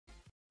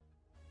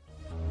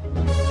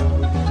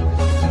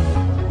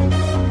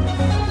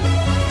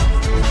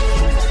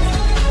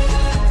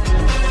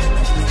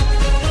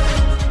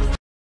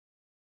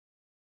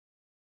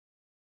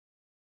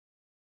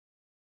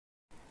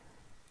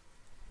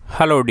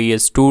Hello dear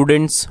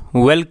students,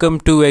 welcome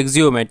to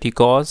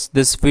Axiomatikos.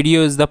 This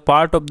video is the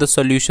part of the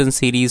solution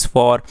series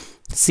for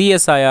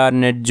CSIR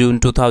NET June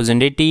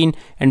 2018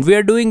 and we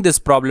are doing this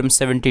problem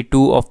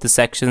 72 of the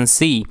section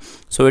C.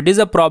 So it is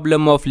a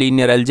problem of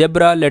linear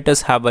algebra. Let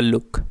us have a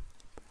look.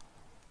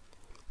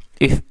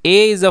 If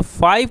A is a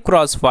 5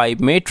 cross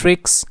 5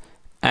 matrix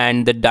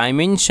and the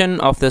dimension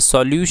of the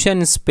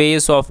solution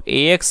space of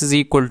AX is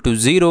equal to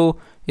 0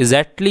 is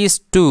at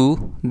least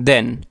 2,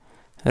 then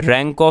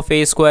rank of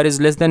A square is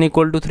less than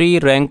equal to 3,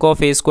 rank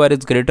of A square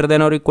is greater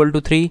than or equal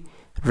to 3,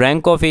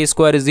 rank of A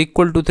square is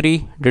equal to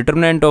 3,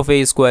 determinant of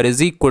A square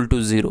is equal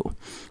to 0.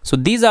 So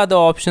these are the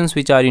options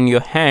which are in your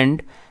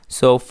hand.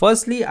 So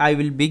firstly I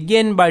will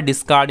begin by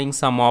discarding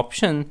some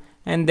option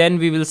and then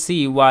we will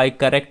see why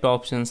correct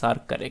options are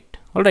correct.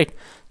 Alright,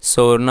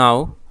 so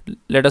now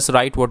let us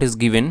write what is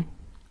given.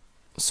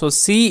 So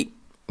see,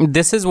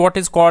 this is what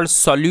is called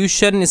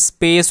solution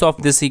space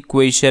of this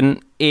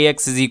equation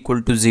AX is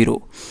equal to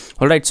 0.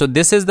 Alright, so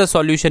this is the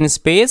solution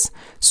space.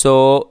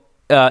 So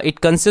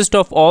it consists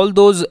of all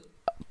those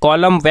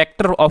column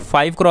vector of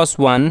 5 cross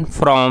 1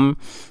 from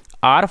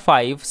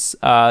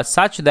R5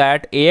 such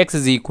that AX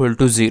is equal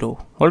to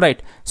 0.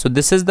 Alright, so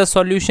this is the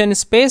solution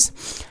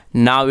space.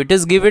 Now it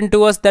is given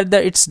to us that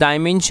its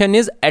dimension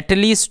is at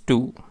least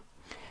 2.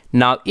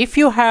 Now if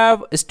you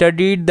have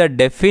studied the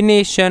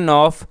definition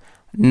of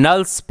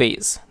null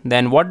space,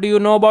 then what do you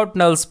know about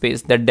null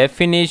space? The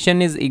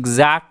definition is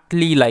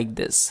exactly like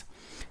this.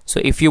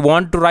 So if you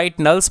want to write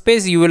null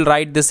space, you will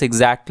write this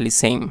exactly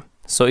same.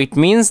 So it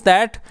means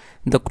that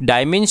the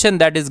dimension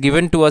that is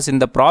given to us in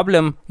the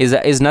problem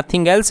is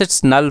nothing else,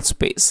 it's null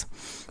space.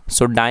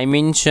 So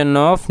dimension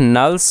of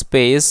null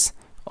space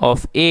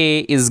of A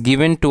is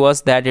given to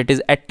us that it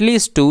is at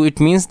least 2. It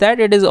means that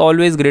it is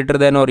always greater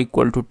than or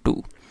equal to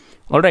 2.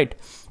 Alright.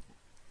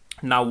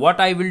 Now what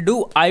I will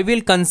do, I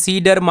will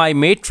consider my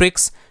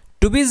matrix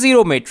to be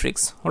 0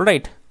 matrix.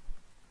 Alright.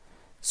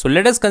 So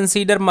let us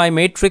consider my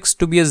matrix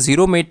to be a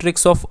 0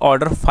 matrix of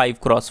order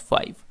 5 cross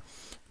 5.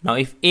 Now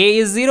if A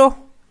is 0,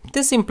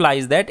 this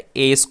implies that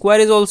A square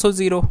is also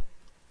 0.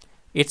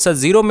 It's a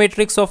 0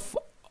 matrix of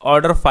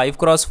order 5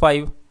 cross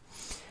 5.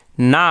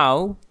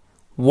 Now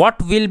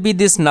what will be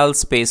this null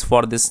space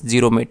for this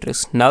 0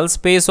 matrix? Null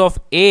space of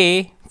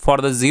A for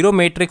the 0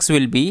 matrix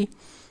will be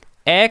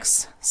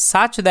X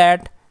such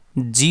that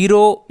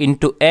 0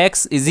 into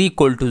X is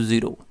equal to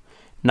 0.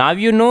 Now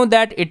you know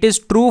that it is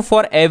true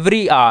for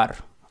every R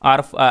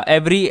or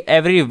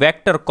every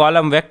vector,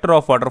 column vector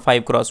of order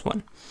 5 cross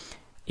 1.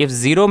 If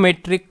 0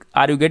 matrix,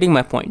 are you getting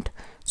my point?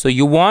 So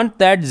you want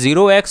that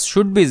 0x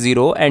should be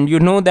 0 and you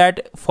know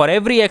that for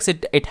every X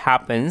it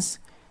happens.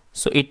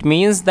 So it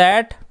means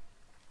that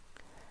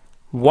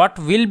what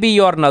will be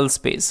your null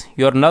space?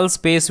 Your null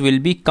space will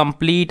be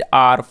complete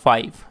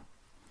R5.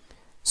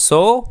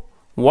 So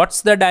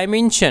what's the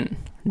dimension?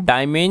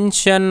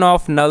 Dimension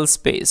of null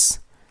space.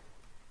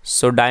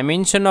 So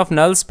dimension of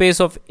null space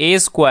of A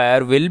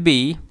square will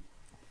be,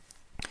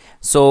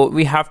 so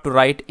we have to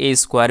write A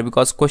square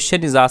because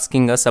question is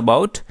asking us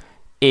about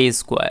A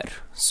square.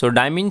 So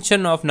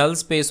dimension of null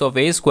space of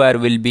A square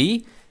will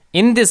be,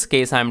 in this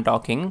case I am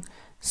talking,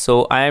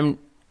 so I am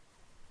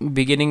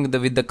beginning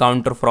with the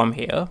counter from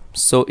here.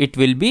 So it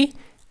will be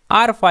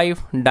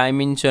R5,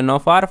 dimension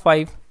of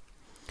R5.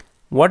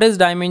 What is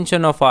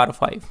dimension of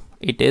R5?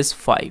 It is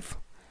 5.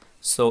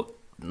 So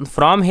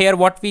from here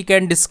what we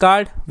can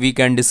discard? We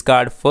can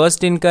discard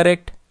first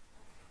incorrect.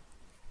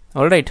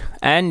 Alright,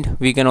 and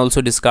we can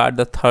also discard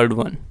the third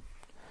one.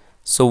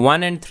 So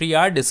 1 and 3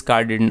 are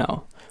discarded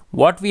now.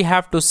 What we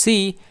have to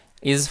see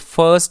is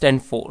first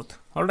and fourth.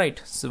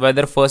 Alright, so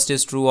whether first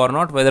is true or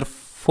not, whether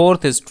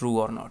fourth is true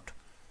or not.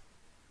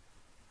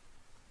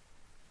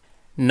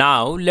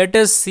 Now let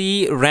us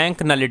see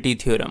rank nullity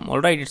theorem.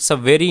 Alright, it's a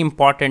very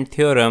important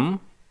theorem.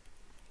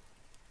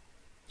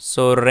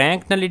 So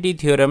rank nullity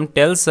theorem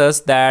tells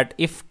us that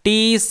if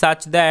T is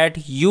such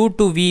that U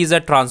to V is a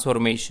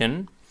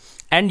transformation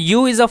and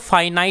U is a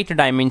finite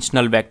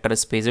dimensional vector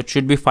space, it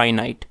should be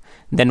finite,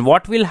 then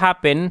what will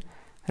happen?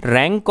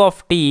 Rank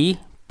of T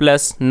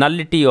plus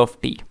nullity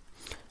of T.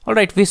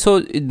 Alright,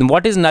 so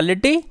what is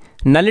nullity?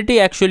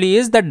 Nullity actually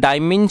is the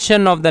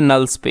dimension of the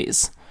null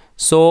space.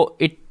 So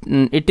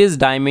it is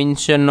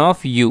dimension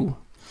of U.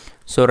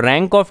 So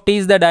rank of T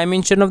is the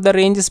dimension of the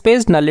range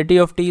space, nullity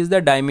of T is the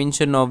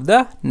dimension of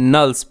the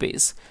null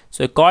space.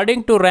 So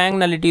according to rank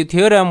nullity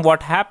theorem,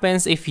 what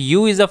happens if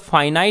U is a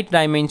finite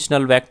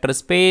dimensional vector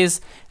space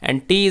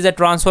and T is a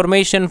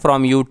transformation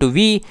from U to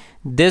V,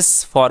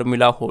 this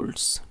formula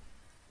holds.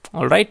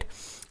 Alright,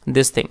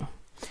 this thing.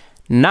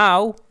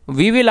 Now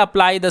we will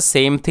apply the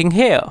same thing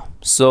here.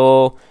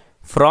 So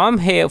from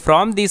here,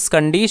 from this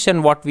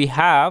condition what we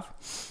have,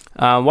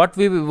 what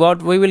we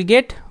will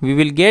get? We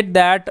will get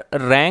that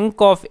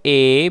rank of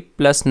A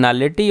plus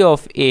nullity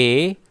of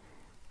A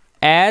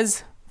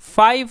as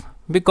 5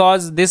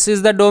 because this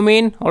is the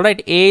domain.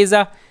 Alright, A is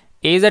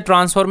a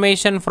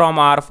transformation from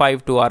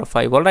R5 to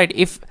R5. Alright,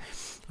 if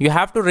you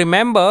have to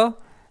remember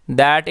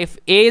that if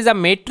A is a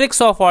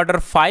matrix of order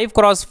 5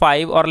 cross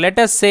 5, or let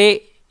us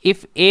say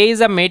if A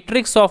is a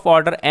matrix of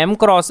order m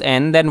cross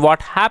n, then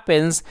what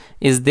happens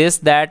is this,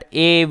 that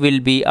A will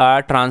be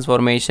a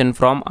transformation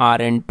from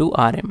Rn to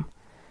Rm.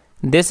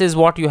 This is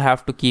what you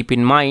have to keep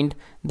in mind,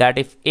 that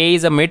if A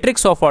is a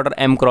matrix of order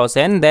m cross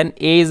n, then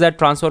A is a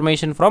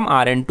transformation from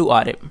Rn to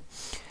Rm.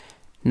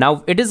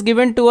 Now it is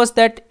given to us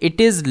that it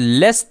is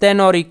less than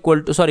or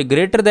equal to,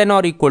 greater than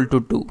or equal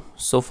to 2.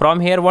 So from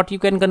here what you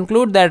can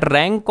conclude, that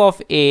rank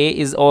of A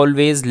is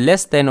always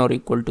less than or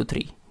equal to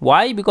 3.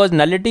 Why? Because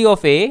nullity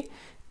of A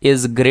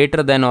is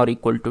greater than or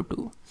equal to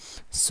 2.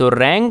 So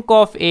rank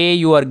of A,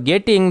 you are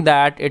getting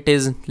that it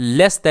is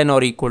less than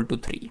or equal to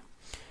 3.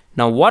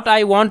 Now what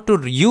I want to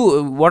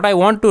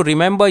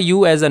remember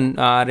as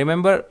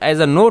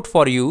a note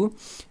for you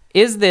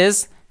is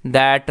this,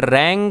 that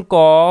rank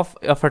of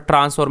a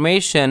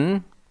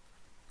transformation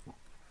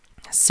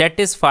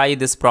satisfy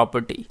this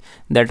property,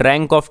 that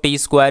rank of t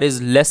square is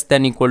less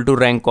than equal to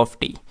rank of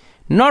t.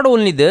 Not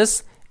only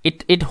this,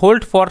 it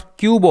holds for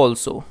cube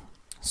also.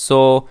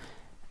 So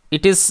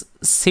it is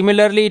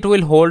similarly, it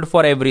will hold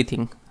for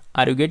everything.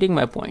 Are you getting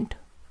my point?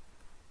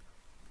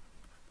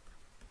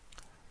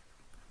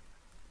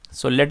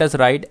 So let us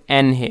write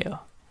n here.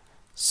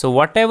 So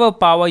whatever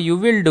power you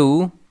will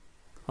do,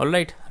 all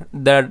right,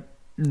 the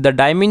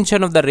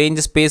dimension of the range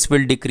space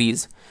will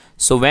decrease.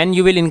 So when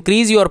you will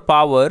increase your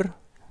power,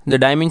 the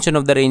dimension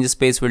of the range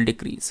space will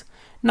decrease.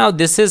 Now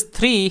this is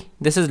 3,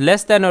 this is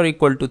less than or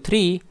equal to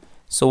 3.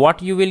 So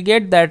what you will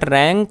get, that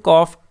rank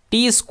of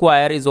t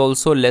square is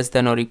also less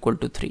than or equal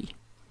to 3.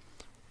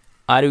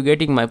 Are you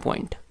getting my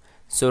point?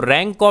 So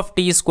rank of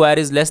t square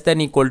is less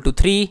than equal to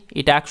 3.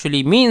 It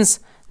actually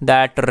means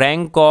that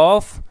rank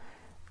of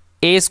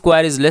a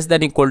square is less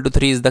than equal to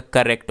 3 is the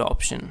correct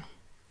option.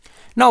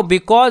 Now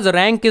because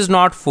rank is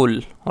not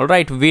full,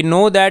 alright, we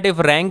know that if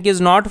rank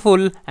is not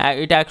full,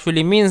 it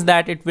actually means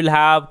that it will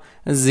have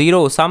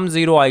some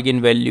zero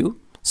eigenvalue.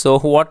 So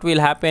what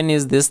will happen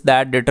is this,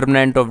 that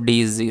determinant of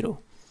D is 0.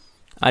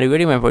 Are you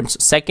getting my point? So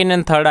second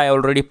and third I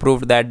already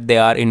proved that they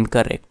are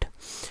incorrect.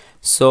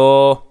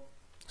 So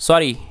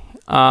sorry,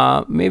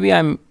 maybe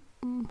I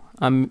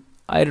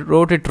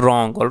wrote it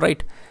wrong,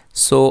 alright.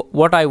 So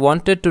what I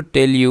wanted to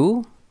tell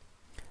you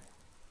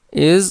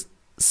is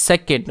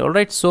second,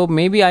 alright. So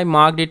maybe I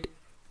marked it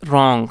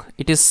wrong.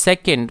 It is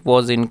second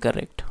was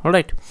incorrect,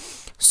 alright.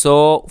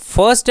 So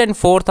first and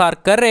fourth are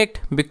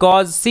correct,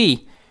 because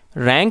see,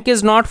 rank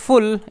is not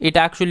full. It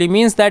actually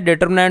means that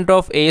determinant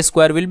of a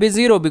square will be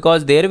 0,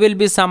 because there will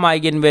be some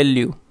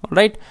eigenvalue,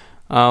 alright,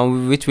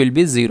 which will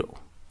be 0.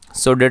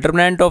 So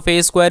determinant of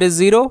a square is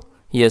 0.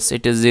 Yes,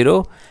 it is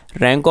 0.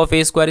 Rank of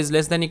a square is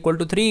less than equal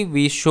to 3.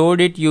 We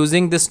showed it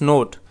using this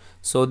note.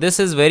 So this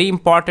is very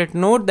important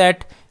note,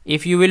 that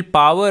if you will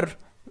power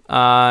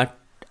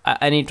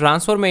any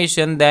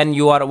transformation, then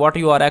what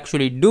you are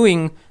actually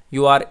doing,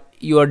 you are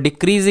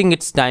decreasing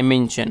its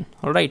dimension,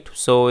 all right.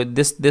 So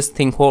this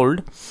thing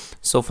hold.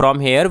 So from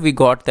here we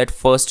got that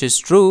first is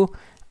true,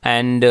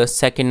 and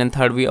second and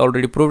third we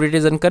already proved it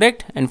is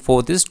incorrect, and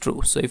fourth is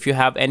true. So if you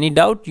have any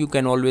doubt, you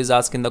can always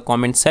ask in the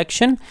comment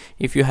section.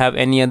 If you have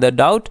any other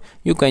doubt,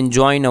 you can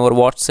join our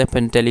WhatsApp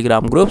and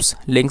Telegram groups.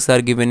 Links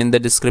are given in the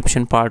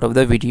description part of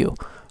the video.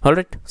 All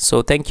right,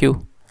 so thank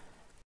you.